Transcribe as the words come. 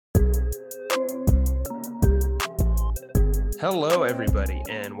Hello, everybody,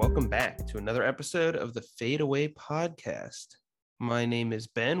 and welcome back to another episode of the Fade Away podcast. My name is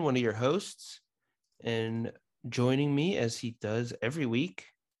Ben, one of your hosts, and joining me as he does every week,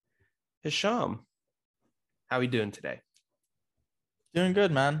 Hisham. How are we doing today? Doing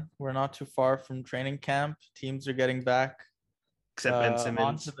good, man. We're not too far from training camp. Teams are getting back Except Ben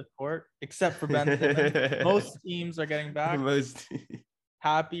Simmons. onto the court, except for Ben Simmons. Most teams are getting back.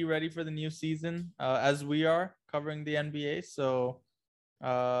 Happy, ready for the new season, as we are covering the NBA. So,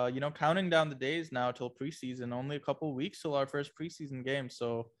 counting down the days now till preseason. Only a couple of weeks till our first preseason game.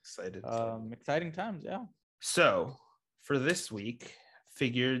 So excited. Exciting times, yeah. So for this week,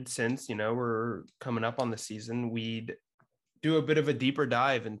 figured since we're coming up on the season, we'd do a bit of a deeper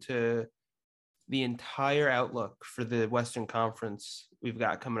dive into the entire outlook for the Western Conference we've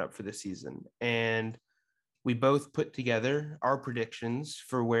got coming up for the season. And we both put together our predictions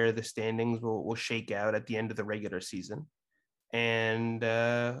for where the standings will shake out at the end of the regular season. And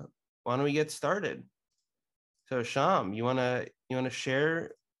why don't we get started? So Sham, you wanna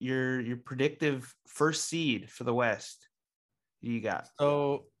share your predictive first seed for the West? Who you got?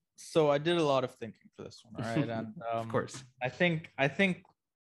 So I did a lot of thinking for this one, all right? And of course. I think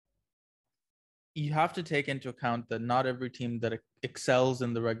you have to take into account that not every team that excels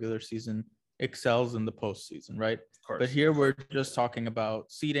in the regular season excels in the postseason, right? Of course. But here we're just talking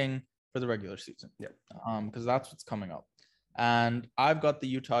about seeding for the regular season. Yeah. Because that's what's coming up. And I've got the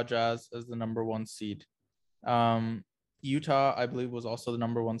Utah Jazz as the number one seed. Utah, I believe, was also the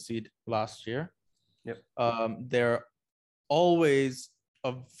number one seed last year. Yep. They're always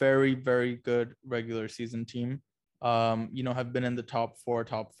a very, very good regular season team. Have been in the top 4,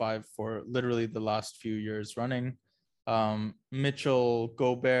 top 5 for literally the last few years running. Mitchell,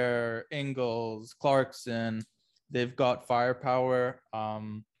 Gobert, Ingles, Clarkson, they've got firepower.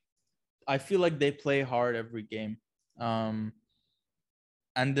 I feel like they play hard every game. And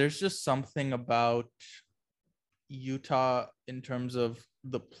there's just something about Utah in terms of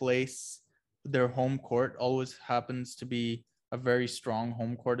the place. Their home court always happens to be a very strong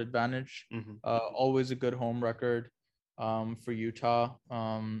home court advantage. Mm-hmm. Always a good home record for Utah.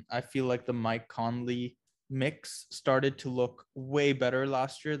 I feel like the Mike Conley mix started to look way better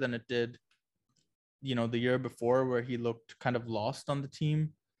last year than it did, the year before, where he looked kind of lost on the team.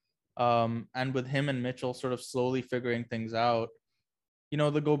 And with him and Mitchell sort of slowly figuring things out,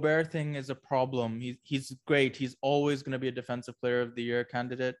 the Gobert thing is a problem. He's great. He's always going to be a defensive player of the year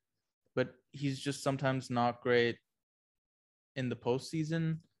candidate, but he's just sometimes not great in the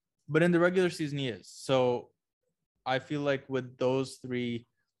postseason. But in the regular season, he is. So I feel like with those three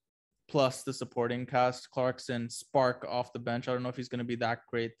plus the supporting cast, Clarkson, spark off the bench. I don't know if he's going to be that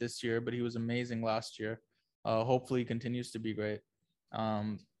great this year, but he was amazing last year. Hopefully he continues to be great.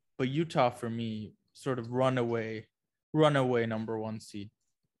 But Utah, for me, sort of runaway number one seed.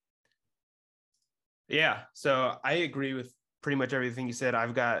 Yeah, so I agree with pretty much everything you said.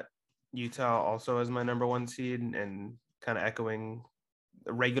 I've got Utah also as my number one seed, and kind of echoing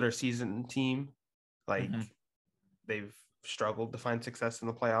the regular season team. Like they've struggled to find success in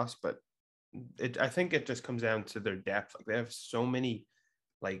the playoffs, but I think it just comes down to their depth. Like they have so many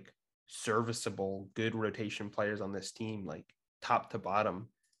like serviceable, good rotation players on this team, like top to bottom.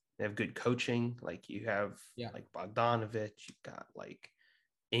 They have good coaching. Like you have like Bogdanovich, you've got like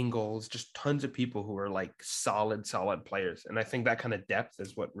Ingles, just tons of people who are like solid players. And I think that kind of depth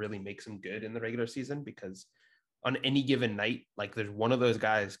is what really makes them good in the regular season, because on any given night, like there's one of those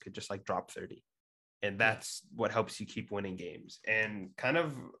guys could just like drop 30. And that's what helps you keep winning games. And kind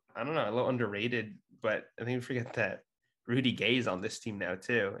of, I don't know, a little underrated, but I think we forget that Rudy Gay's on this team now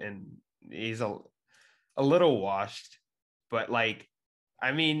too. And he's a little washed, but like,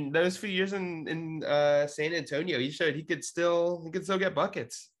 I mean, those few years in San Antonio, he showed he could still get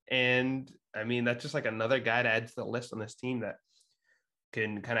buckets. And I mean, that's just like another guy to add to the list on this team that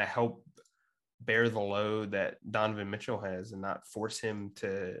can kind of help bear the load that Donovan Mitchell has and not force him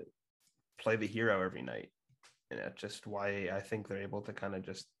to play the hero every night. And that's just why I think they're able to kind of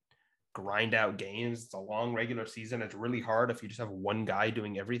just grind out games. It's a long regular season. It's really hard if you just have one guy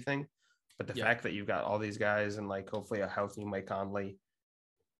doing everything. But the fact that you've got all these guys and like hopefully a healthy Mike Conley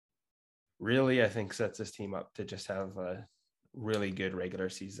really, I think, sets this team up to just have a really good regular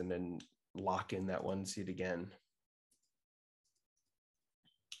season and lock in that one seed again.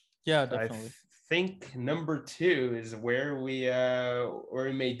 Yeah, definitely. I think number 2 is where we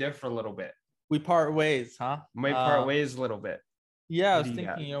may differ a little bit. We part ways, huh? Might part ways a little bit. Yeah, I was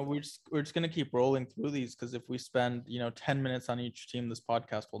thinking, we're just gonna keep rolling through these, because if we spend 10 minutes on each team, this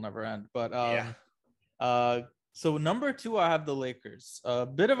podcast will never end. But so number 2, I have the Lakers. A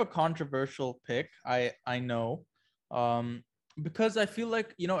bit of a controversial pick, I know. because I feel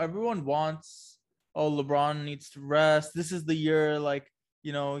like, everyone wants, oh, LeBron needs to rest. This is the year, like,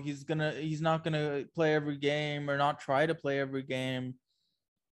 he's not gonna play every game or not try to play every game.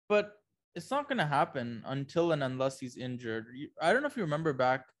 But it's not gonna happen until and unless he's injured. I don't know if you remember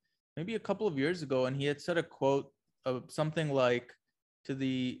back maybe a couple of years ago, and he had said a quote of something like to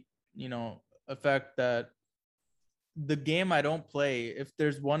the, effect that the game I don't play, if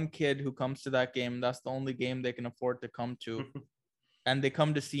there's one kid who comes to that game, that's the only game they can afford to come to, and they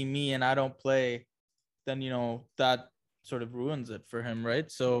come to see me and I don't play, then that sort of ruins it for him,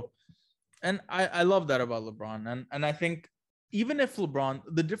 right? So, and I love that about LeBron, and I think even if LeBron,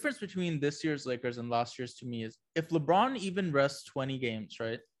 the difference between this year's Lakers and last year's to me is if LeBron even rests 20 games,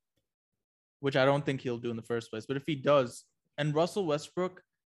 right? Which I don't think he'll do in the first place, but if he does, and Russell Westbrook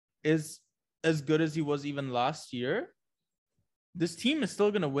is as good as he was even last year, this team is still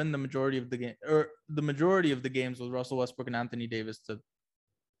going to win the majority of the game, or the majority of the games with Russell Westbrook and Anthony Davis to,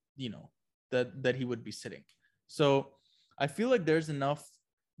 that he would be sitting. So I feel like there's enough.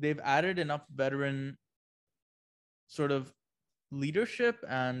 They've added enough veteran sort of leadership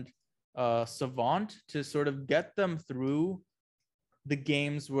and savant to sort of get them through the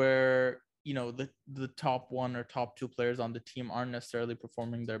games where the top one or top two players on the team aren't necessarily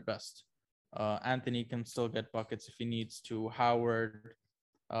performing their best. Anthony can still get buckets if he needs to. Howard,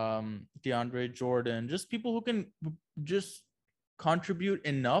 DeAndre Jordan, just people who can just contribute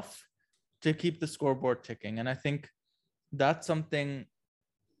enough to keep the scoreboard ticking. And I think that's something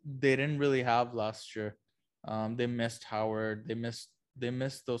they didn't really have last year. They missed Howard. They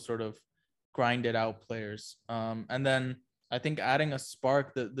missed those sort of grinded out players. And then I think adding a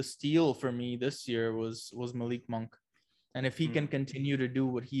spark, the steal for me this year was Malik Monk. And if he can continue to do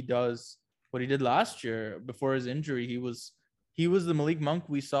what he did last year before his injury, he was the Malik Monk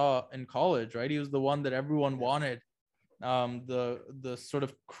we saw in college, right? He was the one that everyone wanted. The sort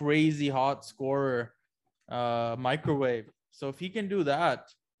of crazy hot scorer, microwave. So if he can do that,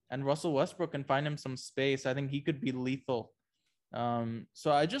 and Russell Westbrook can find him some space, I think he could be lethal.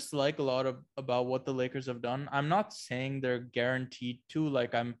 So I just like a lot about what the Lakers have done. I'm not saying they're guaranteed to,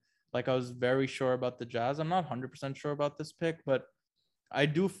 like I was very sure about the Jazz. I'm not 100% sure about this pick, but I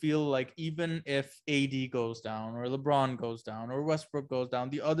do feel like even if AD goes down or LeBron goes down or Westbrook goes down,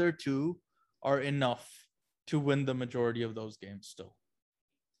 the other two are enough to win the majority of those games still.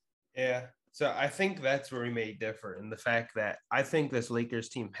 Yeah. So I think that's where we may differ in the fact that I think this Lakers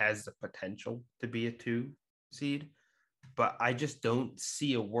team has the potential to be a 2 seed, but I just don't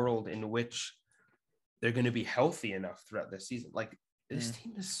see a world in which they're going to be healthy enough throughout the season. Like this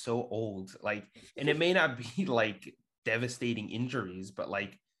team is so old, like, and it may not be like devastating injuries, but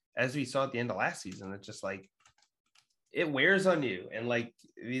like as we saw at the end of last season, it's just like it wears on you. And like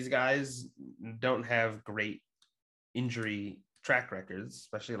these guys don't have great injury track records,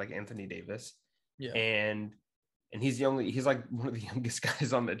 especially like Anthony Davis. Yeah. And he's like one of the youngest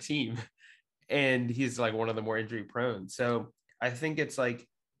guys on the team. And he's like one of the more injury prone. So I think it's like,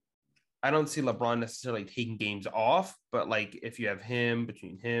 I don't see LeBron necessarily taking games off, but like if you have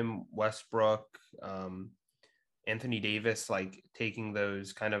between him, Westbrook, Anthony Davis, like taking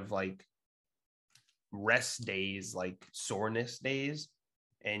those kind of like rest days, like soreness days,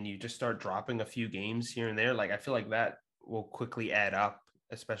 and you just start dropping a few games here and there, like I feel like that will quickly add up,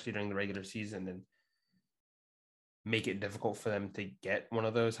 especially during the regular season, and make it difficult for them to get one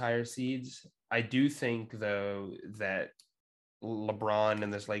of those higher seeds. I do think, though, that LeBron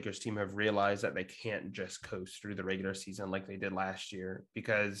and this Lakers team have realized that they can't just coast through the regular season like they did last year,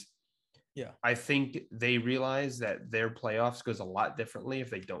 because I think they realize that their playoffs goes a lot differently if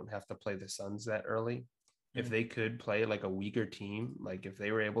they don't have to play the Suns that early. If they could play like a weaker team, like if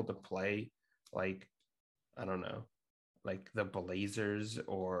they were able to play like, I don't know, like the Blazers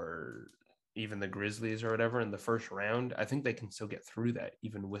or even the Grizzlies or whatever in the first round, I think they can still get through that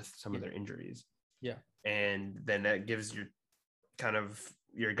even with some of their injuries. Yeah. And then that gives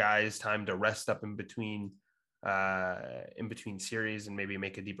your guys time to rest up in between series and maybe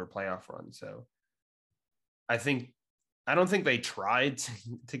make a deeper playoff run. So I don't think they tried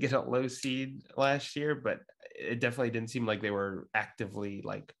to get a low seed last year, but it definitely didn't seem like they were actively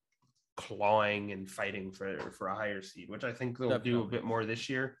like clawing and fighting for a higher seed, which I think they'll do a bit more this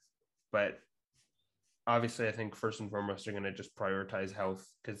year. But obviously, I think first and foremost, they're going to just prioritize health,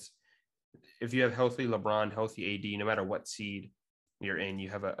 because if you have healthy LeBron, healthy AD, no matter what seed you're in, you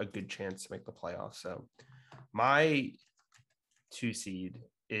have a good chance to make the playoffs. So my 2 seed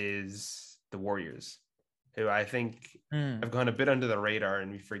is the Warriors, who I think have gone a bit under the radar,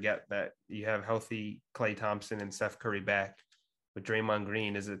 and we forget that you have healthy Klay Thompson and Steph Curry back, but Draymond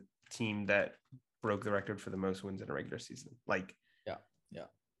Green is a team that broke the record for the most wins in a regular season. Like, Yeah. Yeah.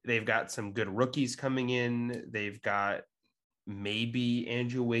 they've got some good rookies coming in. They've got maybe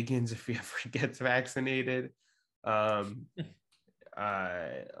Andrew Wiggins if he ever gets vaccinated. Like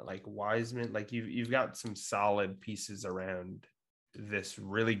Wiseman, like you've got some solid pieces around this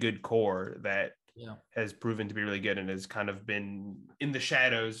really good core that has proven to be really good and has kind of been in the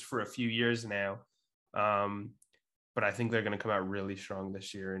shadows for a few years now. But I think they're going to come out really strong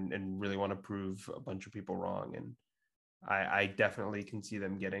this year and really want to prove a bunch of people wrong. And I definitely can see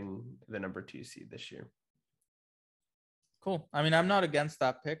them getting the number 2 seed this year. Cool. I mean, I'm not against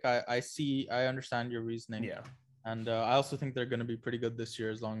that pick. I understand your reasoning. Yeah. And I also think they're going to be pretty good this year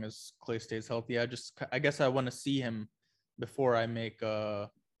as long as Clay stays healthy. I guess I want to see him before I make a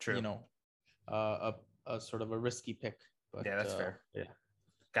sort of a risky pick. But, yeah, that's fair. Yeah.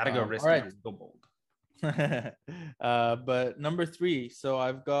 Gotta go risky. All right. Go bold. But number 3. So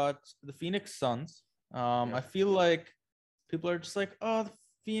I've got the Phoenix Suns. I feel like people are just like, oh, the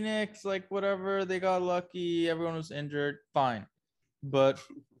Phoenix, like whatever, they got lucky. Everyone was injured. Fine. But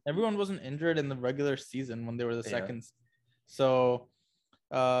everyone wasn't injured in the regular season when they were the second. So,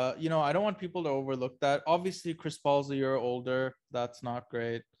 I don't want people to overlook that. Obviously, Chris Paul's a year older. That's not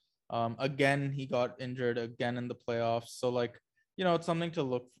great. Again, he got injured again in the playoffs. So, like, it's something to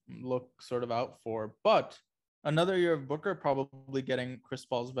look sort of out for. But another year of Booker probably getting Chris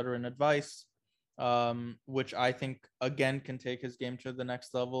Paul's veteran advice, which I think, again, can take his game to the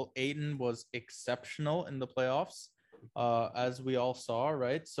next level. Ayton was exceptional in the playoffs. As we all saw,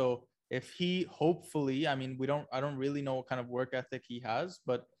 right? So if he hopefully, I mean, I don't really know what kind of work ethic he has,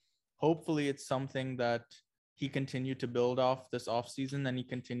 but hopefully it's something that he continued to build off this offseason and he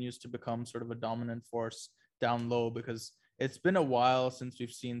continues to become sort of a dominant force down low, because it's been a while since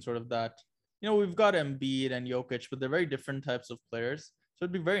we've seen sort of that, we've got Embiid and Jokic, but they're very different types of players. So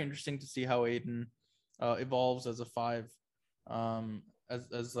it'd be very interesting to see how Ayton evolves as a 5,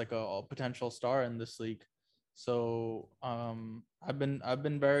 as like a potential star in this league. So I've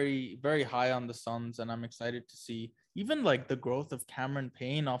been very, very high on the Suns, and I'm excited to see even like the growth of Cameron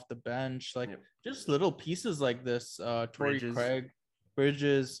Payne off the bench, like just little pieces like this. Torrey Craig,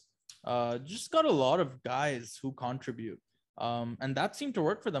 Bridges, just got a lot of guys who contribute, and that seemed to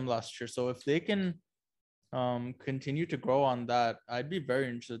work for them last year. So if they can continue to grow on that, I'd be very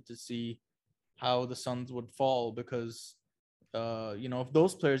interested to see how the Suns would fall, because if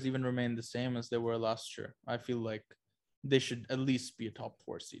those players even remain the same as they were last year, I feel like they should at least be a top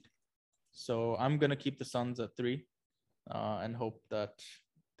 4 seed. So I'm going to keep the Suns at 3 and hope that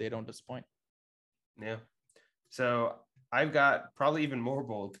they don't disappoint. Yeah. So I've got probably even more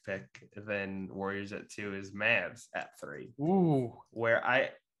bold pick than Warriors at 2 is Mavs at 3. Ooh. Where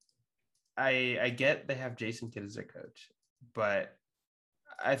I get they have Jason Kidd as their coach, but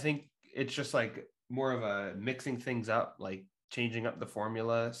I think it's just like more of a mixing things up, like changing up the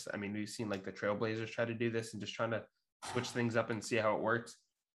formulas. I mean, we've seen like the Trailblazers try to do this and just trying to switch things up and see how it works.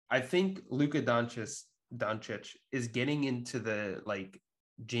 I think Luka Doncic is getting into the like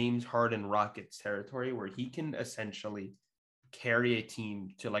James Harden Rockets territory where he can essentially carry a team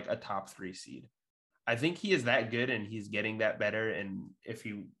to like a top 3 seed. I think he is that good and he's getting that better. And if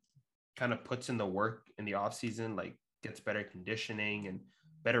he kind of puts in the work in the offseason, like gets better conditioning and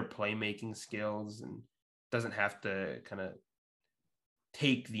better playmaking skills and doesn't have to kind of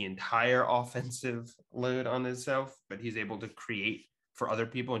take the entire offensive load on himself, but he's able to create for other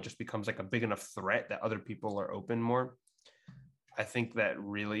people and just becomes like a big enough threat that other people are open more. I think that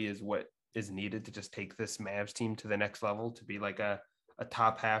really is what is needed to just take this Mavs team to the next level, to be like a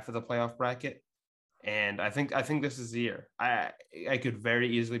top half of the playoff bracket. And I think this is the year. I could very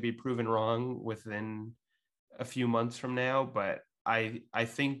easily be proven wrong within a few months from now, but I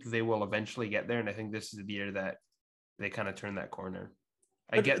think they will eventually get there. And I think this is the year that they kind of turn that corner.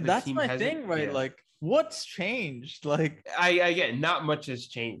 I get the that's team my thing, right? Yeah. Like, what's changed? Like, I get not much has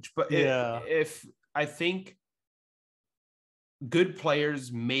changed, but if I think good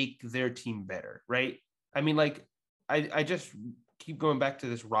players make their team better, right? I mean, like, I just keep going back to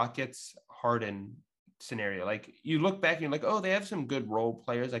this Rockets Harden scenario. Like, you look back and you're like, oh, they have some good role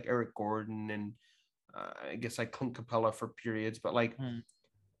players like Eric Gordon and I guess like Clint Capella for periods, but like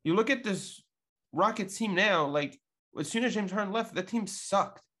you look at this Rockets team now, like as soon as James Harden left, the team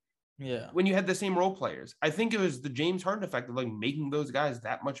sucked. Yeah. When you had the same role players, I think it was the James Harden effect of like making those guys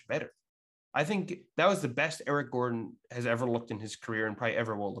that much better. I think that was the best Eric Gordon has ever looked in his career and probably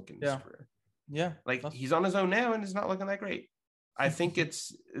ever will look in his career. Yeah. Like he's on his own now and it's not looking that great. I think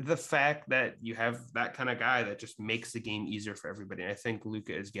it's the fact that you have that kind of guy that just makes the game easier for everybody. And I think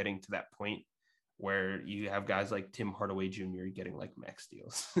Luka is getting to that point where you have guys like Tim Hardaway Jr. getting like max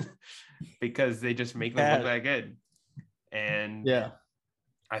deals. because they just make them look that good. And yeah,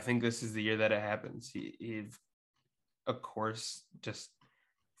 I think this is the year that it happens. He of course, just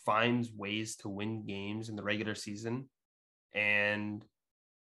finds ways to win games in the regular season. And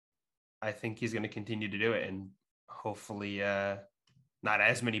I think he's going to continue to do it. And hopefully not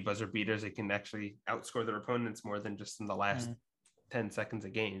as many buzzer beaters. They can actually outscore their opponents more than just in the last 10 seconds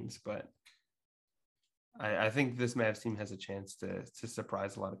of games. But I think this Mavs team has a chance to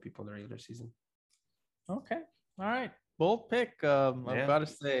surprise a lot of people in the regular season. Okay. All right. Bold pick. I've got to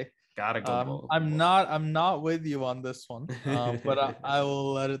say, gotta go bold. I'm not with you on this one, but I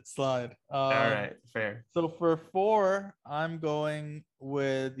will let it slide. All right, fair. So for 4, I'm going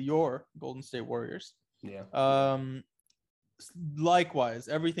with your Golden State Warriors. Yeah. Likewise,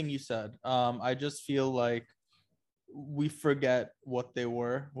 everything you said. I just feel like we forget what they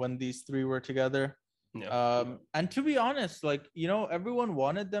were when these 3 were together. Yeah. And to be honest, like, everyone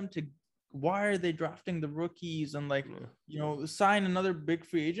wanted them to. Why are they drafting the rookies and sign another big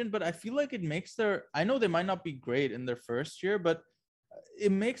free agent? But I feel like it makes I know they might not be great in their first year, but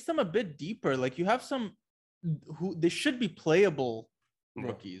it makes them a bit deeper. Like, you have some who they should be playable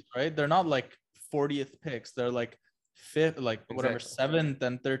rookies, right? They're not like 40th picks. They're like 5th, like whatever, 7th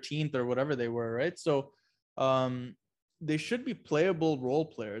and 13th or whatever they were, right? So they should be playable role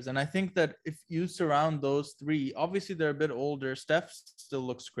players. And I think that if you surround those 3, obviously they're a bit older. Steph still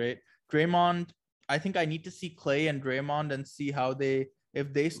looks great. Draymond, I think I need to see Clay and Draymond and see how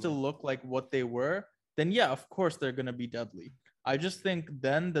if they still look like what they were, then yeah, of course they're going to be deadly. I just think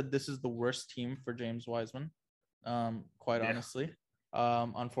then that this is the worst team for James Wiseman, quite honestly,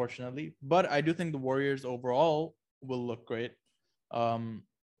 unfortunately. But I do think the Warriors overall will look great.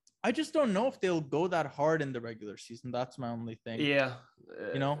 I just don't know if they'll go that hard in the regular season. That's my only thing. Yeah.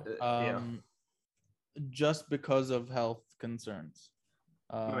 Just because of health concerns.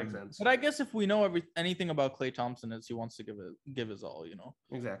 That makes sense. But I guess if we know anything about Klay Thompson is he wants to give his all,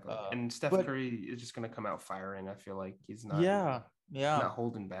 Exactly. And Steph Curry is just going to come out firing. I feel like he's not not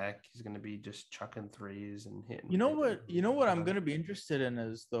holding back. He's going to be just chucking threes and hitting. You know what I'm going to be interested in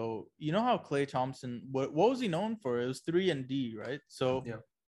is, though, how Klay Thompson, what was he known for? It was 3 and D, right? So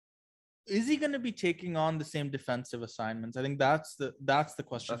is he going to be taking on the same defensive assignments? I think that's the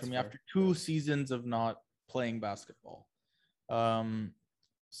question for me after 2 seasons of not playing basketball.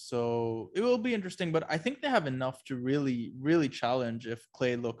 So it will be interesting, but I think they have enough to really, really challenge if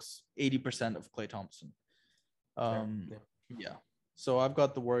Klay looks 80% of Klay Thompson. Yeah. So I've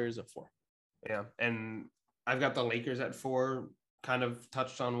got the Warriors at 4. Yeah, and I've got the Lakers at 4. Kind of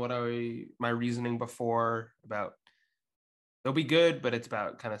touched on my reasoning before about they'll be good, but it's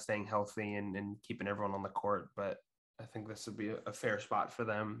about kind of staying healthy and keeping everyone on the court. But I think this would be a fair spot for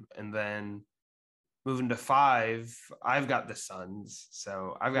them. And then moving to 5, I've got the Suns.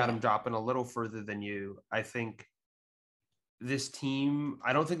 So I've got them dropping a little further than you. I think this team,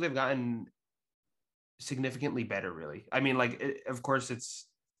 I don't think they've gotten significantly better, really. I mean, of course,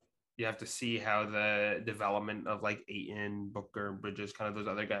 you have to see how the development of like Ayton, Booker, Bridges, kind of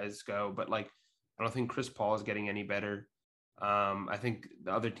those other guys go. But I don't think Chris Paul is getting any better. I think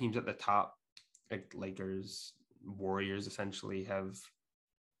the other teams at the top, like Lakers, Warriors, essentially have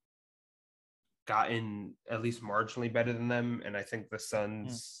gotten at least marginally better than them. And I think the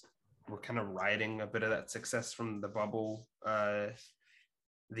Suns were kind of riding a bit of that success from the bubble the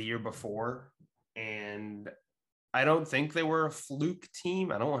year before. And I don't think they were a fluke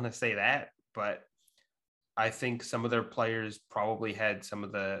team. I don't want to say that, but I think some of their players probably had some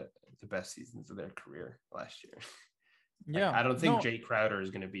of the best seasons of their career last year. Yeah. I don't think Jay Crowder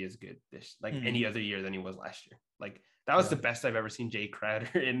is going to be as good any other year than he was last year. That was the best I've ever seen Jay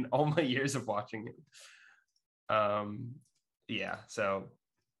Crowder in all my years of watching him. So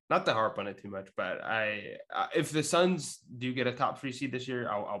not to harp on it too much, but if the Suns do get a top 3 seed this year,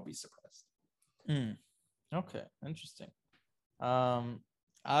 I'll be surprised. Okay, interesting.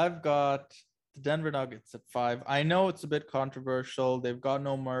 I've got the Denver Nuggets at 5. I know it's a bit controversial. They've got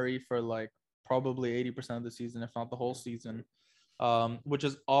no Murray for probably 80% of the season, if not the whole season, which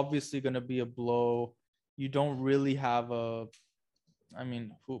is obviously going to be a blow. You don't really have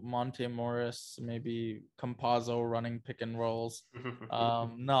Monte Morris, maybe Campazzo running pick and rolls.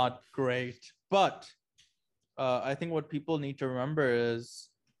 Not great. But I think what people need to remember is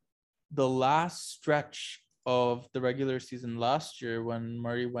the last stretch of the regular season last year when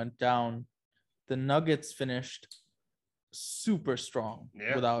Murray went down, the Nuggets finished super strong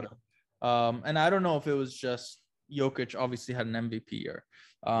without him. And I don't know if it was just Jokic obviously had an MVP year.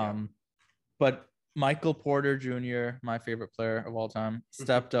 But Michael Porter Jr., my favorite player of all time,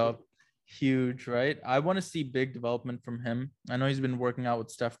 stepped up. huge, right? I want to see big development from him. I know he's been working out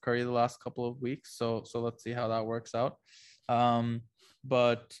with Steph Curry the last couple of weeks, so let's see how that works out.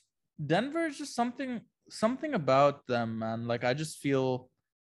 But Denver is just something about them, man. Like I feel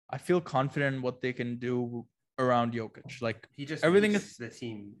confident in what they can do around Jokic. Like he just everything makes is the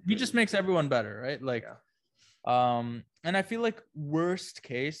team. he just makes everyone better, right? Like and I feel like worst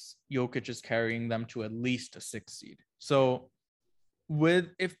case, Jokic is carrying them to at least a 6 seed. So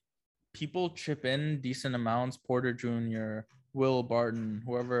if people chip in decent amounts, Porter Jr., Will Barton,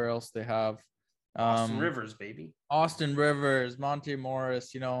 whoever else they have, Austin Rivers, baby. Austin Rivers, Monte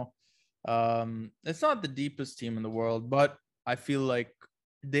Morris, it's not the deepest team in the world, but I feel like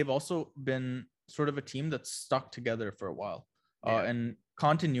they've also been sort of a team that's stuck together for a while. And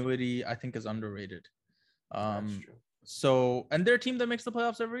continuity, I think, is underrated. That's true. So, and they're a team that makes the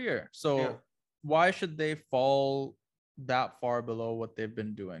playoffs every year. So why should they fall that far below what they've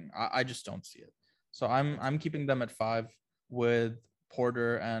been doing? I just don't see it. So I'm keeping them at 5 with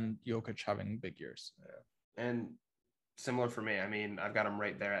Porter and Jokic having big years. Yeah. And similar for me. I mean, I've got them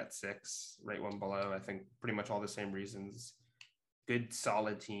right there at 6, right one below. I think pretty much all the same reasons. Good,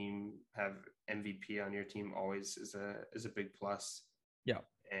 solid team. Have MVP on your team always is a big plus. Yeah.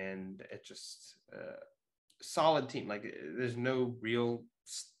 And it just solid team. Like there's no real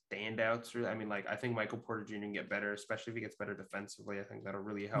standouts. Really. I mean, like I think Michael Porter Jr. can get better, especially if he gets better defensively. I think that'll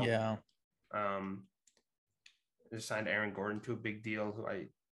really help. Yeah. They signed Aaron Gordon to a big deal, who I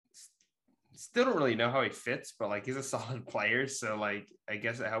still don't really know how he fits, but like he's a solid player. So like I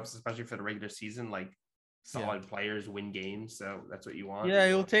guess it helps, especially for the regular season. Like solid players win games, so that's what you want. Yeah,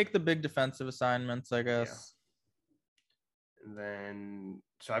 he'll take the big defensive assignments, I guess. Yeah. And then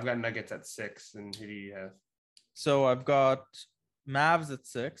so I've got Nuggets at 6, and who do you have? So I've got Mavs at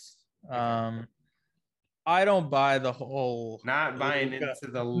 6. Okay. I don't buy the whole. Not buying into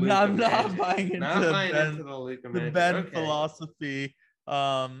the Luka. I'm not buying into the Luka the Ben philosophy.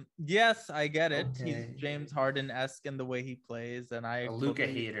 Yes, I get it. He's James Harden-esque in the way he plays, and I a Luka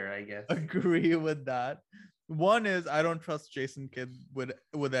hater, I guess. Agree with that. One is I don't trust Jason Kidd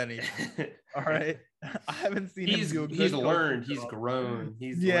with anything. All right, I haven't seen him do a good he's learned, he's grown,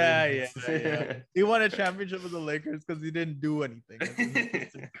 he's yeah. He won a championship with the Lakers because he didn't do anything as an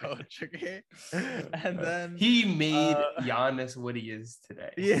assistant coach. Okay, and then he made Giannis what he is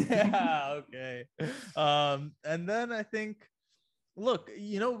today. Yeah, okay. And then I think, look,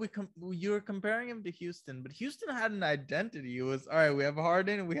 you were comparing him to Houston, but Houston had an identity. It was all right. We have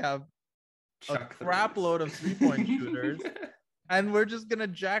Harden, we have a crap load of 3-point shooters, and we're just gonna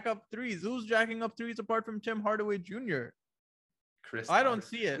jack up threes. Who's jacking up threes apart from Tim Hardaway Jr.? I don't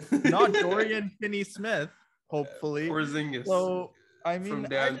see it. Not Dorian Finney-Smith, hopefully. Porzingis. So I mean, from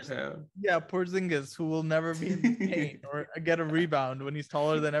downtown. Porzingis, who will never be in the paint or get a rebound when he's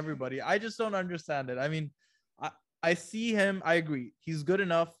taller than everybody. I just don't understand it. I mean, I see him. I agree. He's good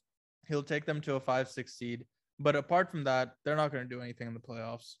enough. He'll take them to a 5-6 seed. But apart from that, they're not going to do anything in the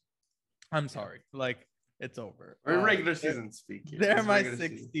playoffs. I'm sorry. Like, it's over. Or regular season speaking. They're my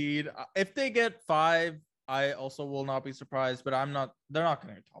 6th seed. If they get 5, I also will not be surprised. But they're not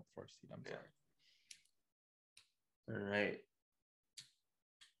going to get top 4 seed. I'm sorry. All right.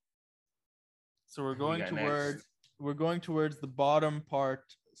 So we're going towards the bottom part.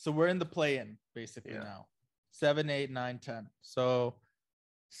 So we're in the play-in basically now. 7, 8, 9, 10. So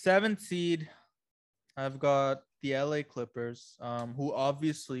 7th seed, I've got the LA Clippers, who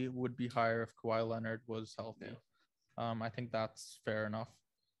obviously would be higher if Kawhi Leonard was healthy. I think that's fair enough.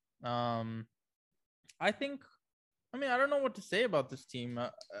 I don't know what to say about this team.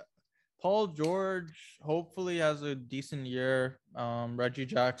 Paul George hopefully has a decent year. Reggie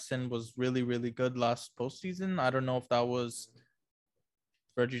Jackson was really, really good last postseason. I don't know if that was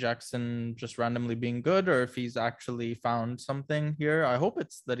Reggie Jackson just randomly being good or if he's actually found something here. I hope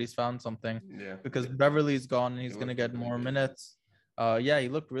it's that he's found something. Yeah. Because Beverly's gone and he's going to get more minutes. He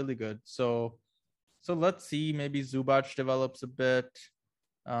looked really good. So let's see. Maybe Zubac develops a bit.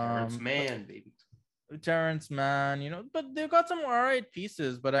 Terrence Mann, baby. Terrence Mann, but they've got some all right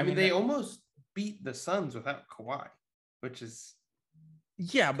pieces. But I mean, they almost beat the Suns without Kawhi, which is.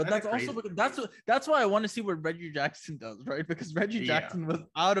 Yeah, but that's crazy. Also that's why I want to see what Reggie Jackson does, right? Because Reggie Jackson was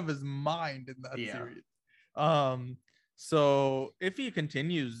out of his mind in that series. So if he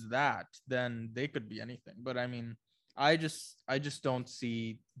continues that, then they could be anything. But I mean, I just don't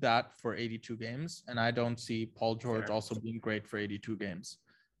see that for 82 games, and I don't see Paul George also being great for 82 games.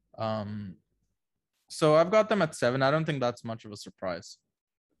 So I've got them at 7. I don't think that's much of a surprise.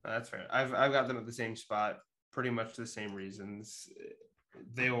 That's fair. I've got them at the same spot, pretty much the same reasons.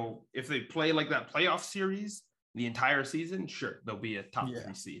 If they play like that playoff series the entire season, sure, they'll be a top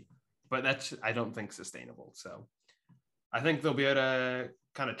 3 seed. but that's, I don't think, sustainable. So I think they'll be able to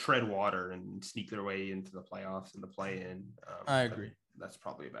kind of tread water and sneak their way into the playoffs and the play-in. I agree. That's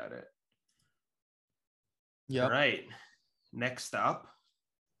probably about it. Yeah. All right. Next up.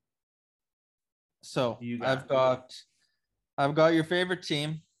 So I've got your favorite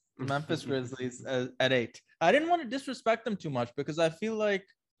team, Memphis Grizzlies, at 8. I didn't want to disrespect them too much because I feel like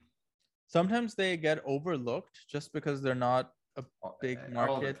sometimes they get overlooked just because they're not a big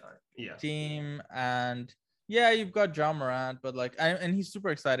market team. And yeah, you've got John Morant, but like, and he's super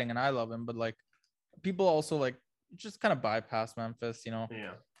exciting and I love him, but like people also like just kind of bypass Memphis, you know?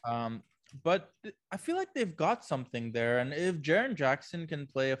 Yeah. But I feel like they've got something there. And if Jaren Jackson can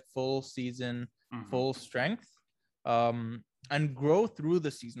play a full season, full strength, and grow through the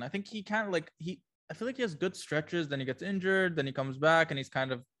season, I think he can. I feel like he has good stretches. Then he gets injured. Then he comes back, and he's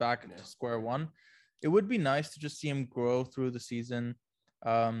kind of back to square one. It would be nice to just see him grow through the season.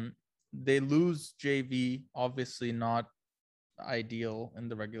 They lose JV, obviously not ideal in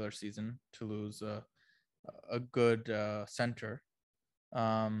the regular season to lose a good center.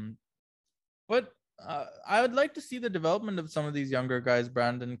 But I would like to see the development of some of these younger guys,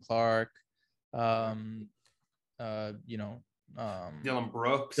 Brandon Clark, Dylan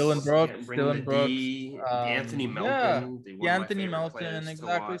Brooks, Anthony Melton, Anthony Melton,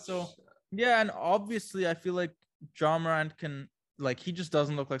 exactly. So yeah, and obviously I feel like John Morant can, like, he just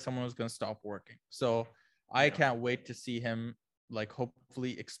doesn't look like someone who's going to stop working. So I can't wait to see him like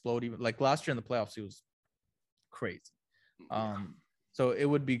hopefully explode. Even like last year in the playoffs, he was crazy. So it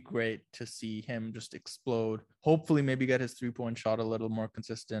would be great to see him just explode. Hopefully, maybe get his 3-point shot a little more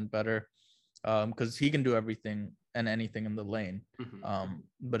consistent, better, because he can do everything and anything in the lane.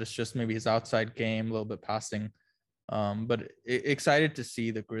 But it's just maybe his outside game, a little bit passing. But excited to see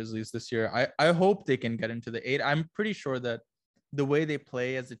the Grizzlies this year. I hope they can get into the 8. I'm pretty sure that the way they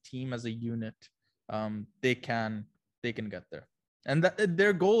play as a team, as a unit, they can get there. And that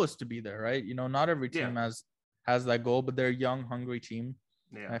their goal is to be there, right? You know, not every team has that goal, but they're a young, hungry team.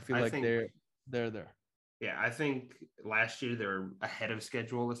 Yeah, I feel like they're there. Yeah, I think last year they're ahead of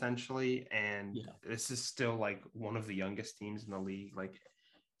schedule essentially, and this is still like one of the youngest teams in the league. Like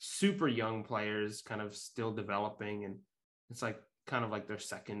super young players, kind of still developing, and it's like kind of like their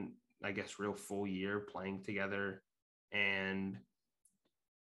second, I guess, real full year playing together. And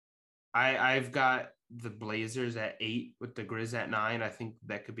I've got the Blazers at 8 with the Grizz at 9. I think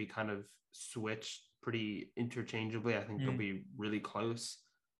that could be kind of switched pretty interchangeably. I think they'll be really close.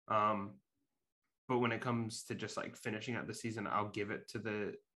 But when it comes to just like finishing out the season, I'll give it to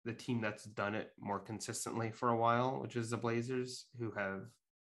the team that's done it more consistently for a while, which is the Blazers, who have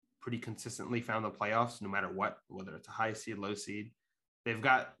pretty consistently found the playoffs no matter what, whether it's a high seed, low seed. They've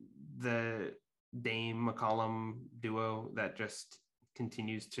got the Dame McCollum duo that just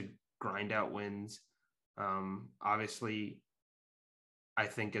continues to grind out wins. Obviously, I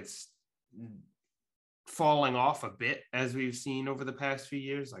think it's falling off a bit as we've seen over the past few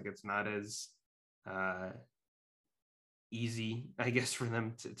years. Like it's not as easy, I guess, for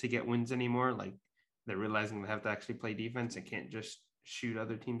them to get wins anymore. Like they're realizing they have to actually play defense and can't just shoot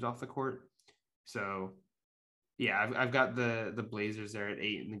other teams off the court. So yeah, I've got the Blazers there at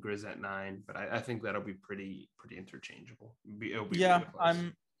 8 and the Grizz at 9, but I think that'll be pretty interchangeable. It'll be really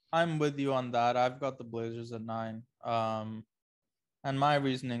close. I'm with you on that. I've got the Blazers at 9. And my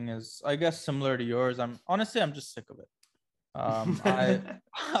reasoning is, I guess, similar to yours. I'm just sick of it. I've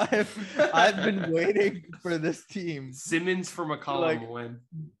been waiting for this team, Simmons for McCollum win,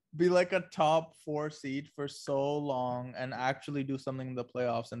 be like a top 4 seed for so long and actually do something in the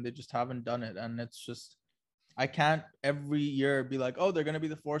playoffs, and they just haven't done it. And it's just, I can't every year be like, oh, they're gonna be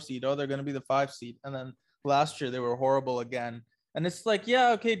the 4 seed, oh, they're gonna be the 5 seed, and then last year they were horrible again. And it's like,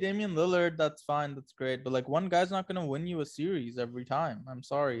 yeah, okay, Damian Lillard, that's fine, that's great, but like one guy's not gonna win you a series every time. I'm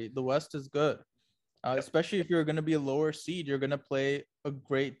sorry, the West is good. Especially if you're going to be a lower seed, you're going to play a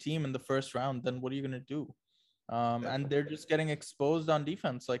great team in the first round. Then what are you going to do? And they're just getting exposed on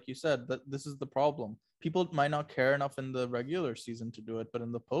defense. Like you said, that this is the problem. People might not care enough in the regular season to do it, but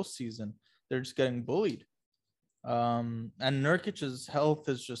in the postseason, they're just getting bullied. And Nurkic's health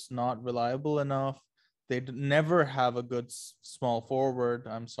is just not reliable enough. They never have a good small forward.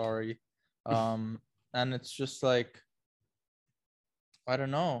 I'm sorry. And it's just like, I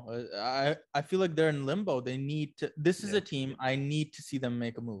don't know. I feel like they're in limbo. They need to. This is a team I need to see them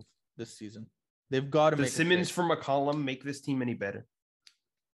make a move this season. They've got to make. Does Simmons for McCollum make this team any better,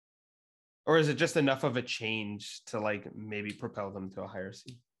 or is it just enough of a change to like maybe propel them to a higher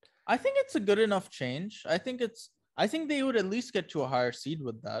seed? I think it's a good enough change. I think they would at least get to a higher seed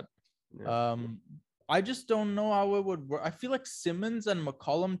with that. I just don't know how it would work. I feel like Simmons and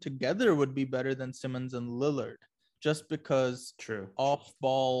McCollum together would be better than Simmons and Lillard, just because True. off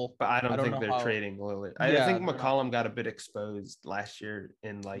ball. But I I don't don't think know they're how. trading Lillard. I Yeah, think they're not. McCollum got a bit exposed last year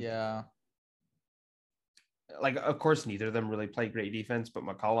in Yeah, like of course neither of them really played great defense, but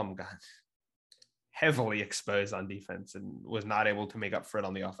McCollum got heavily exposed on defense and was not able to make up for it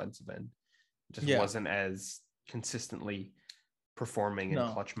on the offensive end. Just yeah. wasn't as consistently performing in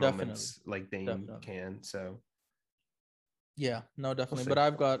No, clutch definitely, moments like Dame definitely. can. So Yeah, no, we'll definitely. see. But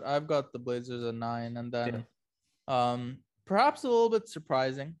I've got the Blazers at 9, and Yeah. then perhaps a little bit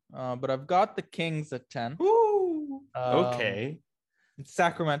surprising, but I've got the Kings at 10. Woo! Um, Okay.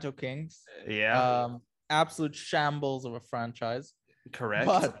 Sacramento Kings. Yeah. Absolute shambles of a franchise. Correct.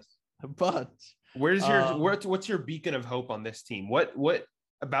 But Where's your um, what's your beacon of hope on this team? What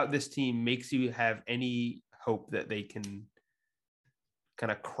about this team makes you have any hope that they can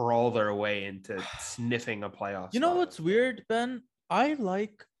kind of crawl their way into sniffing a playoff you know spot? what's weird, Ben? I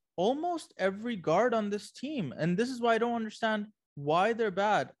like almost every guard on this team, and this is why I don't understand why they're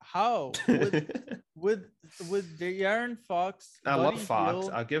bad. How with De'Aaron Fox, I love Buddy Fox.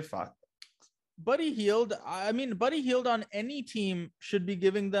 Hield, I'll give Fox. Buddy Hield. I mean, Buddy Hield on any team should be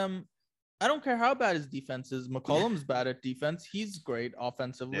giving them. I don't care how bad his defense is. McCollum's bad at defense. He's great Yeah,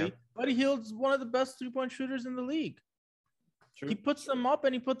 offensively. Buddy Hield's one of the best 3-point shooters in the league. He true. puts them up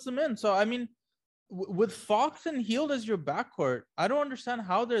and he puts them in. So I mean, with Fox and Hield as your backcourt, I don't understand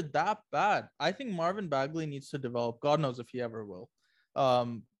how they're that bad. I think Marvin Bagley needs to develop. God knows if he ever will.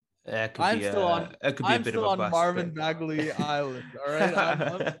 Um, That could I'm be still on. that could be a I'm bit of still a on bust. Marvin But Bagley Island. All right.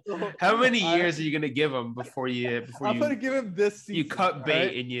 I'm still. how many years are you gonna give him before I'm gonna you give him this season. you cut bait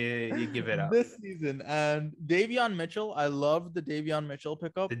right? and you give it up? This season. And Davion Mitchell, I love the Davion Mitchell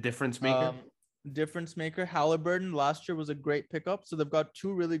pickup. The difference maker. Difference maker. Halliburton last year was a great pickup. So they've got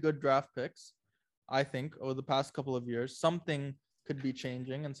 2 really good draft picks. I think over the past couple of years, something could be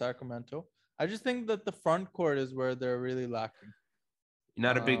changing in Sacramento. I just think that the front court is where they're really lacking. You're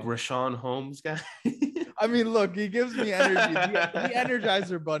not a big Rashawn Holmes guy. I mean, look, he gives me energy. The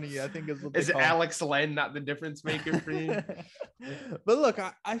Energizer Bunny, I think, is what they Is call him. Alex Len not the difference maker for you? But look,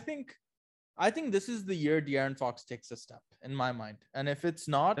 I think this is the year De'Aaron Fox takes a step in my mind, and if it's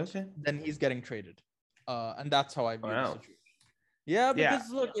not, Okay. then he's getting traded, and that's how I view the Wow. situation. Yeah, because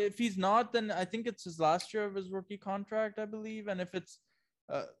look, if he's not, then I think it's his last year of his rookie contract, I believe, and if it's,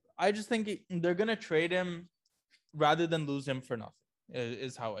 I just think they're gonna trade him rather than lose him for nothing.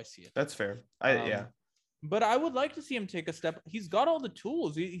 Is how I see it. That's fair. But I would like to see him take a step. He's got all the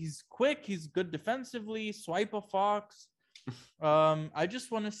tools. He's quick. He's good defensively. Swipe a Fox. I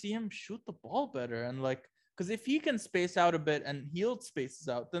just want to see him shoot the ball better. And because if he can space out a bit and Hield spaces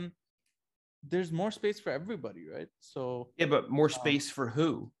out, then there's more space for everybody, right? So yeah, but more space for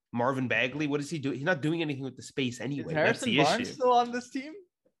who? Marvin Bagley? What does he do? He's not doing anything with the space anyway. Is That's Harrison the Barnes issue. still on this team?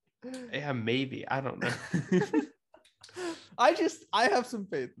 Yeah, maybe. I don't know. I have some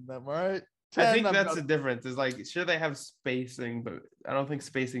faith in them. All right. I think that's the difference. Is sure they have spacing, but I don't think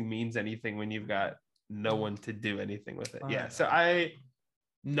spacing means anything when you've got no one to do anything with it. Yeah. So I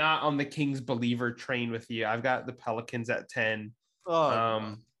not on the Kings believer train with you. I've got the Pelicans at 10.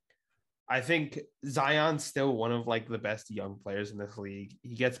 I think Zion's still one of the best young players in this league.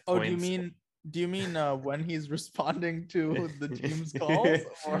 He gets points. Do you mean when he's responding to the team's calls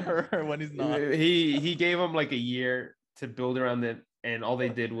or when he's not? He gave him a year to build around it, and all they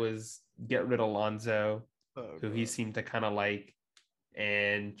did was get rid of Lonzo, who he seemed to kind of like,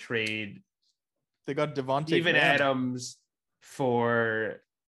 and trade. They got Devontae even Adams for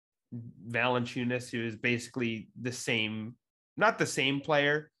Valanciunas, who is basically the same, not the same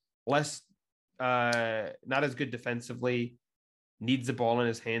player, less, not as good defensively, needs the ball in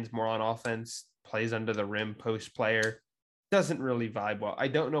his hands more on offense, plays under the rim, post player, doesn't really vibe well. I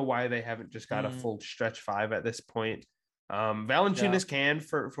don't know why they haven't just got a full stretch 5 at this point. Valanciunas can,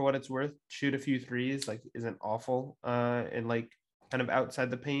 for what it's worth, shoot a few threes, isn't awful, and kind of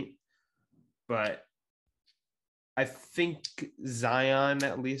outside the paint. But I think Zion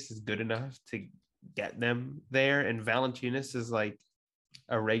at least is good enough to get them there. And Valanciunas is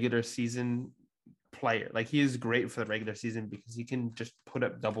a regular season player. He is great for the regular season because he can just put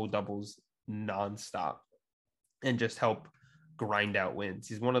up double doubles nonstop and just help grind out wins.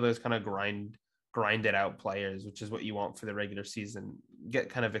 He's one of those kind of grinded out players, which is what you want for the regular season. Get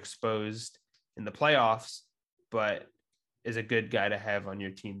kind of exposed in the playoffs, but is a good guy to have on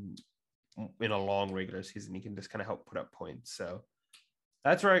your team in a long regular season. He can just kind of help put up points. So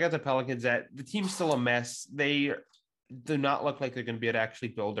that's where I got the Pelicans at. The team's still a mess. They do not look like they're going to be able to actually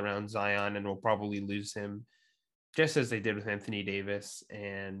build around Zion, and will probably lose him just as they did with Anthony Davis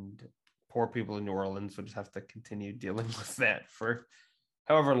and poor people in New Orleans will just have to continue dealing with that for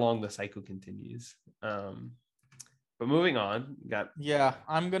however long the cycle continues. But moving on,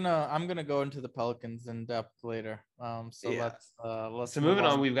 I'm gonna go into the Pelicans in depth later. Let's so move moving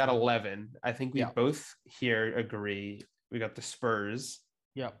on. We've got 11. I think we Yeah. both here agree. We got the Spurs.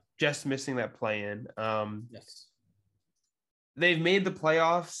 Yeah. Just missing that play-in. Yes. They've made the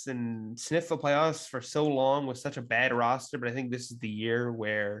playoffs and sniffed the playoffs for so long with such a bad roster, but I think this is the year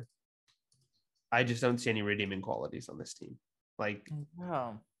where I just don't see any redeeming qualities on this team. Like,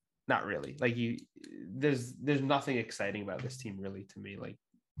 Wow. not really. Like there's nothing exciting about this team really to me. Like,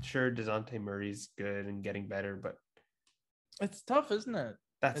 sure, DeJounte Murray's good and getting better, but it's tough, isn't it?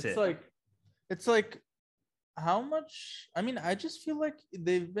 It's like how much? I mean, I just feel like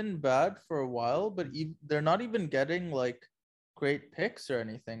they've been bad for a while, but they're not even getting like great picks or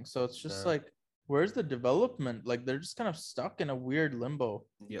anything. So it's just like, where's the development? Like they're just kind of stuck in a weird limbo.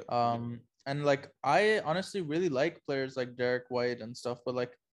 Yep. And like I honestly really like players like Derek White and stuff, but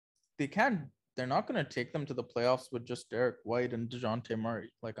like they're not going to take them to the playoffs with just Derek White and DeJounte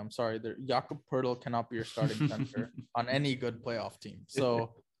Murray. Like, I'm sorry, Jakob Poeltl cannot be your starting center on any good playoff team.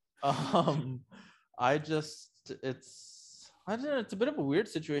 So, I don't know, it's a bit of a weird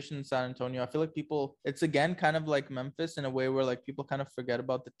situation in San Antonio. I feel like it's again kind of like Memphis in a way where like people kind of forget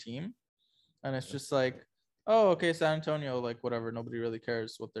about the team. And it's just like, oh, okay, San Antonio, like whatever, nobody really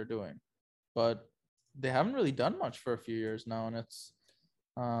cares what they're doing. But they haven't really done much for a few years now, and it's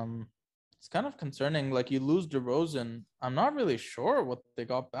kind of concerning. Like you lose DeRozan, I'm not really sure what they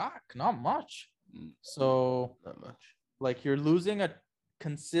got back. Not much. So not much. Like you're losing a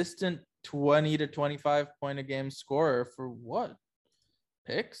consistent 20 to 25 point a game scorer for what?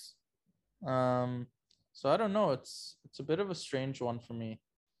 Picks? So I don't know. It's a bit of a strange one for me.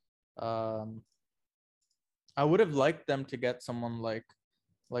 I would have liked them to get someone like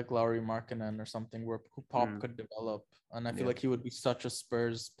Lauri Markkanen or something who Pop could develop. And I feel like he would be such a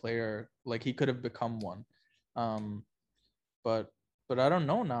Spurs player. Like he could have become one. But I don't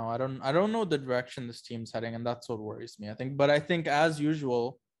know now. I don't know the direction this team's heading, and that's what worries me. I think as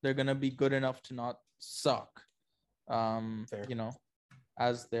usual, they're gonna be good enough to not suck. You know,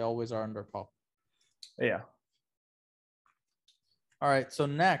 as they always are under Pop. Yeah. All right. So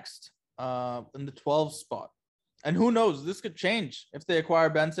next, in the 12 spot. And who knows, this could change if they acquire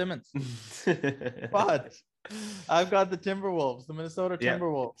Ben Simmons. But I've got the Timberwolves, the Minnesota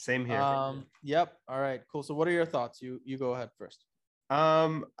Timberwolves. Same here. Yep. All right, cool. So what are your thoughts? You go ahead first.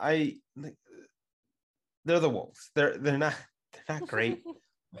 They're the Wolves. They're not great,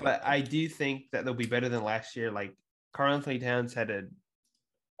 but I do think that they'll be better than last year. Like Karl-Anthony Towns had an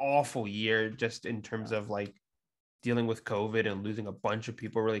awful year just in terms of like dealing with COVID and losing a bunch of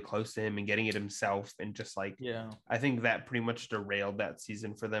people really close to him and getting it himself. And just like, I think that pretty much derailed that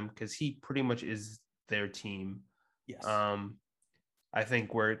season for them because he pretty much is their team. Yes. I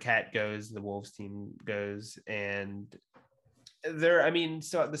think where Cat goes, the Wolves team goes, and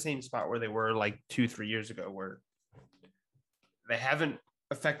still at the same spot where they were like 2-3 years ago, where they haven't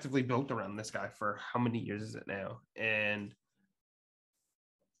effectively built around this guy for how many years is it now? And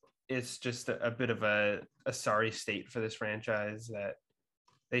it's just a bit of a sorry state for this franchise that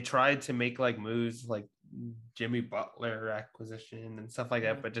they tried to make like moves like Jimmy Butler acquisition and stuff like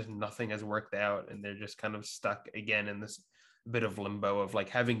that, but just nothing has worked out. And they're just kind of stuck again in this bit of limbo of like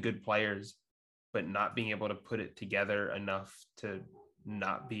having good players, but not being able to put it together enough to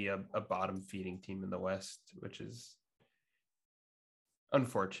not be a bottom feeding team in the West, which is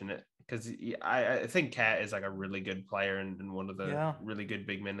unfortunate because I think Cat is like a really good player and one of the really good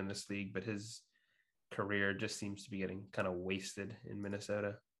big men in this league, but his career just seems to be getting kind of wasted in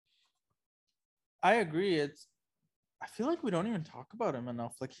Minnesota. I agree. I feel like we don't even talk about him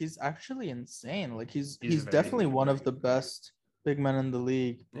enough. Like he's actually insane. Like he's definitely one of the best big men in the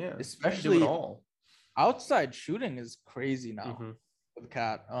league. Yeah, especially outside shooting is crazy now with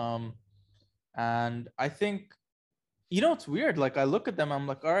Cat. And I think, it's weird. Like I look at them, I'm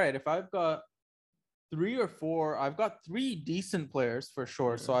like, all right, if I've got 3 or 4, I've got 3 decent players for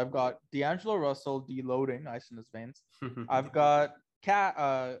sure. So I've got D'Angelo Russell deloading, ice in his veins. I've got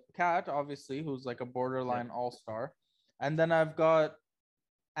Cat, obviously, who's like a borderline all-star. And then I've got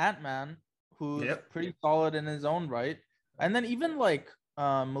Ant-Man, who's pretty solid in his own right. And then even like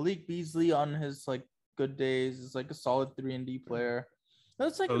Malik Beasley on his like good days is like a solid 3-and-D player.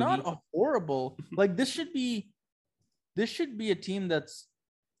 That's like not a horrible, like this should be a team that's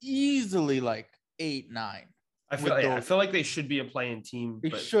easily like 8-9. I feel like they should be a playing team.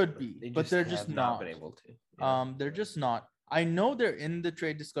 They should be, but they're just not been able to. They're just not. I know they're in the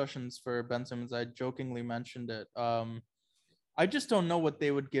trade discussions for Ben Simmons. I jokingly mentioned it. I just don't know what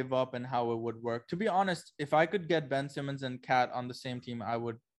they would give up and how it would work. To be honest, if I could get Ben Simmons and Cat on the same team, I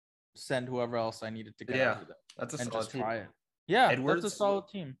would send whoever else I needed to get after them that's a and solid just team. try it. Yeah, Edwards? that's a solid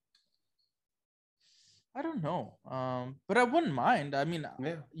team. I don't know. But I wouldn't mind. I mean,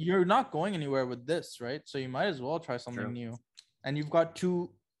 you're not going anywhere with this, right? So you might as well try something new. And you've got 2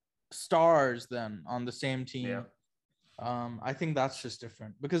 stars then on the same team. I think that's just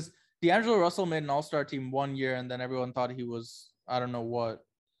different because D'Angelo Russell made an all-star team 1 year and then everyone thought he was, I don't know what.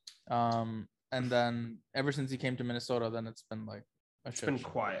 And then ever since he came to Minnesota, then it's been like it's been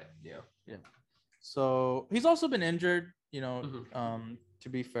quiet. Yeah. So he's also been injured, to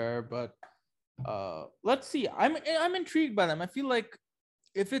be fair, but let's see. I'm intrigued by them. I feel like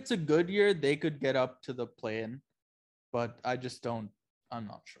if it's a good year, they could get up to the play-in, but I'm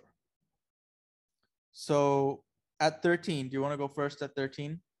not sure. So at 13, do you want to go first at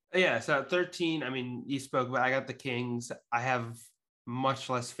 13? Yeah, so at 13, I mean, you spoke about, I got the Kings. I have much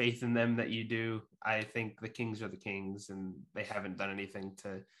less faith in them that you do. I think the Kings are the Kings, and they haven't done anything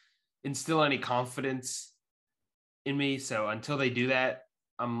to instill any confidence in me. So until they do that,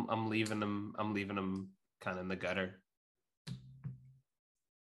 I'm leaving them. I'm leaving them kind of in the gutter.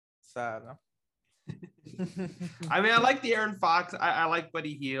 Sad, huh? I mean, I like the Aaron Fox. I like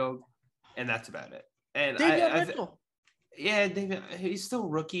Buddy Hield, and that's about it. And Davion Mitchell. David, he's still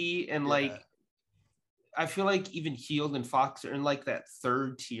rookie, and like I feel like even Hield and Fox are in like that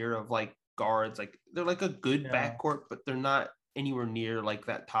third tier of like guards. Like they're like a good backcourt, but they're not anywhere near like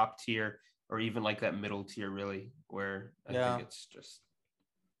that top tier or even like that middle tier, really. Where I think it's just.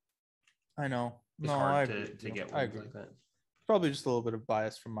 I know. It's hard to get wins like that. Probably just a little bit of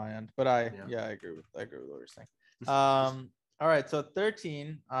bias from my end, but I agree with what you're saying. All right, so at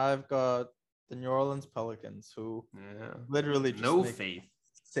 13, I've got the New Orleans Pelicans, who literally just no faith.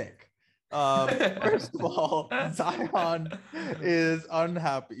 Sick. First of all, Zion is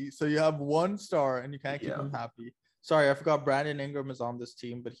unhappy. So you have 1 star and you can't keep him happy. Sorry, I forgot Brandon Ingram is on this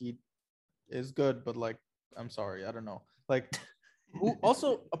team, but he is good. But like, I'm sorry, I don't know. Like,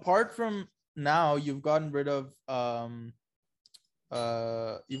 also apart from now, you've gotten rid of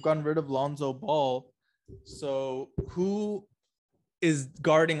Lonzo Ball. So who is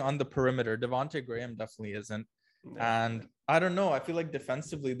guarding on the perimeter? Devontae Graham definitely isn't. No. And I don't know. I feel like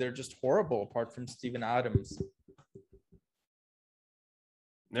defensively, they're just horrible apart from Steven Adams.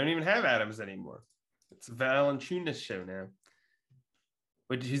 They don't even have Adams anymore. It's a Valanciunas show now,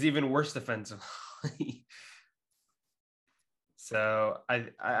 which is even worse defensively. So,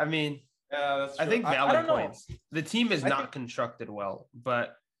 I mean, that's true. I think valid points. The team is not constructed well,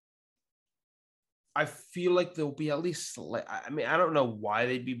 but I feel like they'll be at least. I mean, I don't know why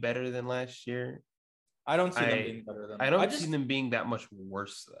they'd be better than last year. I don't see them being better than. I don't see them being that much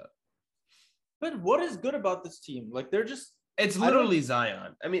worse though. But what is good about this team? Like they're just. It's literally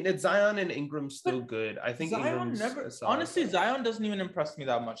Zion. I mean, it's Zion and Ingram's still good. I think Zion honestly, Zion doesn't even impress me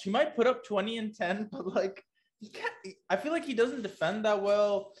that much. He might put up 20 and 10, but like he can't. I feel like he doesn't defend that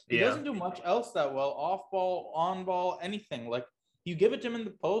well. He doesn't do much else that well. Off ball, on ball, anything. Like you give it to him in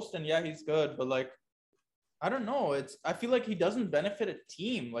the post, and he's good. But like, I don't know. I feel like he doesn't benefit a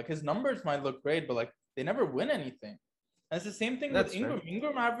team. Like his numbers might look great, but like they never win anything. And it's the same thing with Ingram. Fair.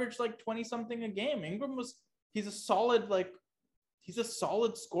 Ingram averaged like 20 something a game. He's a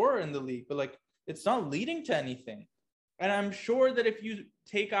solid scorer in the league, but like it's not leading to anything. And I'm sure that if you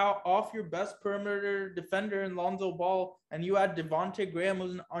take off your best perimeter defender in Lonzo Ball and you add Devontae Graham,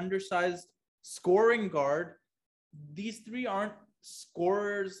 who's an undersized scoring guard, these 3 aren't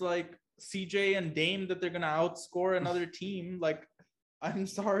scorers like CJ and Dame that they're gonna outscore another team. Like, I'm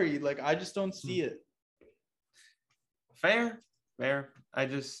sorry, like I just don't see it. Fair.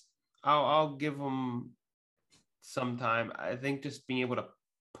 I'll give him some time. I think just being able to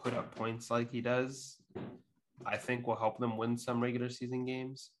put up points like he does, I think will help them win some regular season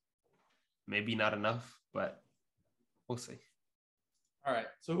games. Maybe not enough, but we'll see. All right.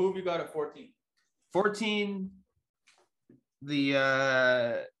 So who have you got at 14? 14,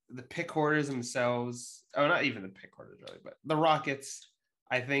 the pick hoarders themselves. Oh, not even the pick hoarders really, but the Rockets.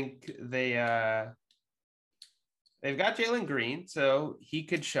 I think they've got Jalen Green, so he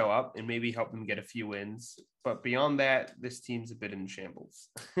could show up and maybe help them get a few wins. But beyond that, this team's a bit in shambles.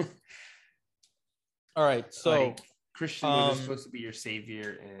 All right, so like Christian was supposed to be your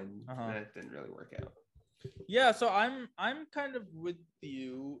savior, and that didn't really work out. Yeah, so I'm kind of with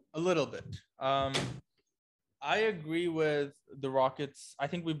you a little bit. I agree with the Rockets. I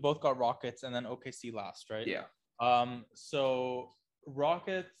think we both got Rockets and then OKC last, right? Yeah. So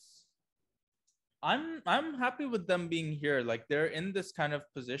Rockets, I'm happy with them being here. Like they're in this kind of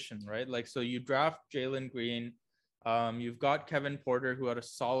position, right? Like so you draft Jalen Green, You've got Kevin Porter, who had a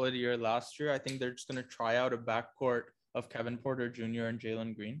solid year last year. I think they're just going to try out a backcourt of Kevin Porter Jr. and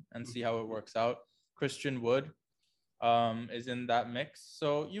Jalen Green and see how it works out. Christian Wood is in that mix.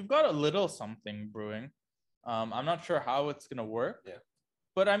 So you've got a little something brewing. I'm not sure how it's going to work. Yeah.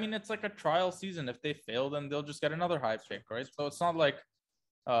 But I mean, it's like a trial season. If they fail, then they'll just get another high pick, right? So it's not like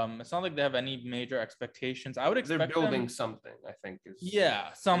they have any major expectations. I would expect they're building them... something. I think is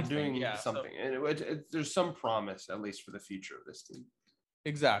something. They're doing something, and there's some promise at least for the future of this team.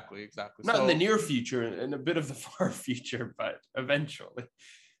 Exactly. Not in the near future, in a bit of the far future, but eventually.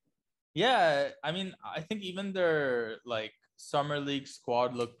 Yeah, I mean, I think even their like summer league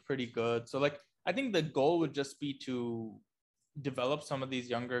squad looked pretty good. So like, I think the goal would just be to develop some of these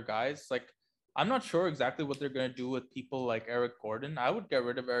younger guys. Like, I'm not sure exactly what they're going to do with people like Eric Gordon. I would get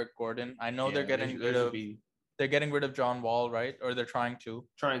rid of Eric Gordon. I know they're getting rid of John Wall, right? Or they're trying to.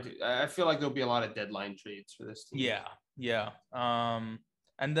 I feel like there'll be a lot of deadline trades for this team. Yeah.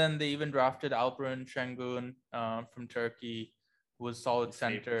 And then they even drafted Alperen Şengün from Turkey, who was solid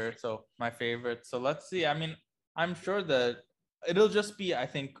center. So my favorite. So let's see. I mean, I'm sure that it'll just be, I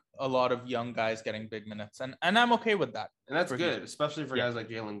think, a lot of young guys getting big minutes, and I'm okay with that. And that's good, especially for guys like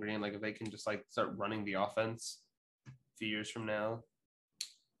Jalen Green. Like if they can just like start running the offense a few years from now.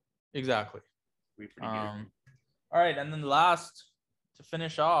 Exactly. Be pretty good. All right, and then last to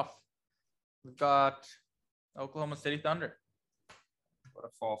finish off, we've got Oklahoma City Thunder. What a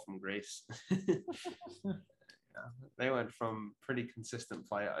fall from grace. They went from pretty consistent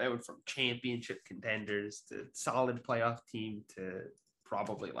playoff. They went from championship contenders to solid playoff team to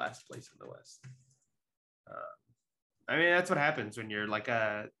probably last place in the West. I mean, that's what happens when you're like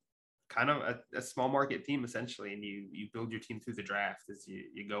a kind of a small market team essentially, and you build your team through the draft as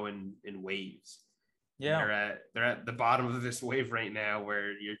you go in waves. Yeah, they're at the bottom of this wave right now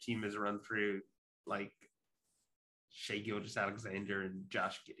where your team is run through like Shai Gilgeous-Alexander and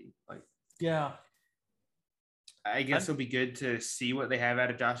Josh Giddey. Like, yeah. I guess it'll be good to see what they have out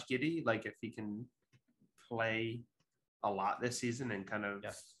of Josh Giddey. Like if he can play a lot this season and kind of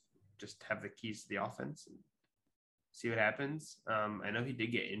just have the keys to the offense and see what happens. I know he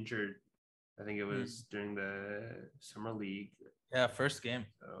did get injured. I think it was during the summer league. Yeah, first game.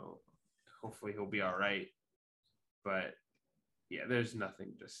 So hopefully he'll be all right. But yeah, there's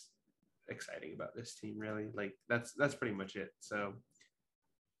nothing just exciting about this team really. Like that's pretty much it. So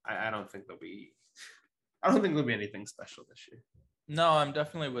I don't think there'll be anything special this year. No, I'm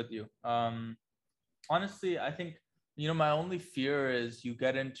definitely with you. Honestly, I think, my only fear is you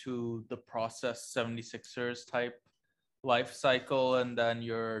get into the process 76ers type life cycle, and then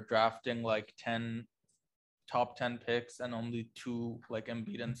you're drafting like top 10 picks and only 2 like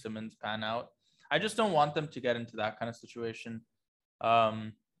Embiid and Simmons pan out. I just don't want them to get into that kind of situation.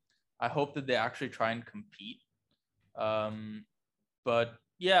 I hope that they actually try and compete. But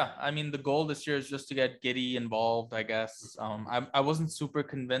yeah, I mean, the goal this year is just to get Giddey involved, I guess. I wasn't super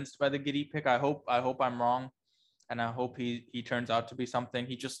convinced by the Giddey pick. I hope I'm wrong, and I hope he turns out to be something.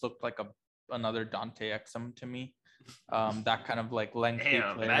 He just looked like another Dante Exum to me. That kind of like lengthy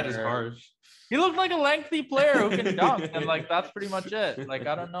player. That is harsh. He looked like a lengthy player who can dunk, and like that's pretty much it. Like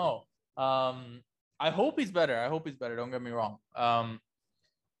I don't know. I hope he's better. Don't get me wrong.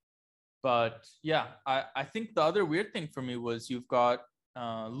 But yeah, I think the other weird thing for me was you've got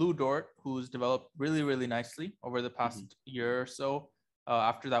Lou Dort, who's developed really, really nicely over the past year or so.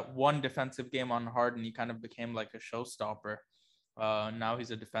 After that one defensive game on Harden, he kind of became like a showstopper. Now he's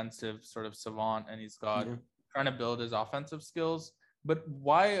a defensive sort of savant, and he's got trying to build his offensive skills. But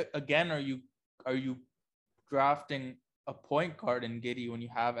why again are you drafting a point guard in Giddey when you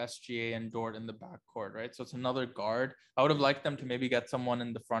have SGA and Dort in the backcourt, right? So it's another guard. I would have liked them to maybe get someone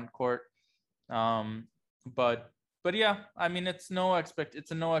in the front court. But yeah, I mean, it's a no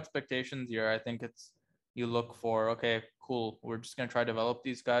expectations year. I think you look for, okay, cool. We're just going to try to develop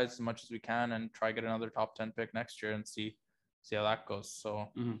these guys as much as we can and try get another top 10 pick next year and see how that goes. So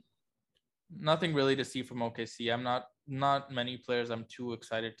nothing really to see from OKC. I'm not many players I'm too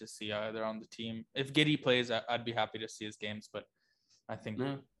excited to see either on the team. If Giddey plays, I'd be happy to see his games, but I think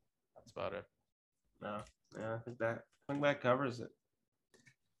that's about it. No, yeah, I think that covers it.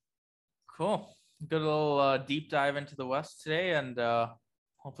 Cool. Good little deep dive into the West today, and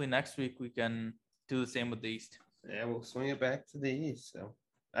hopefully next week we can do the same with the East. Yeah, we'll swing it back to the East. So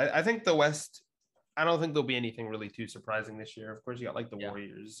I think the West, I don't think there'll be anything really too surprising this year. Of course, you got like the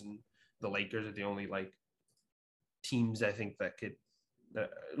Warriors and the Lakers are the only like teams I think that could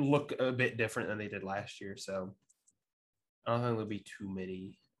look a bit different than they did last year. So I don't think there'll be too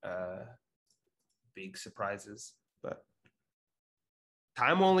many big surprises, but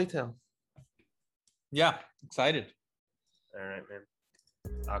time will only tell. Yeah, excited. All right, man.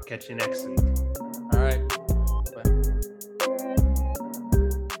 I'll catch you next week.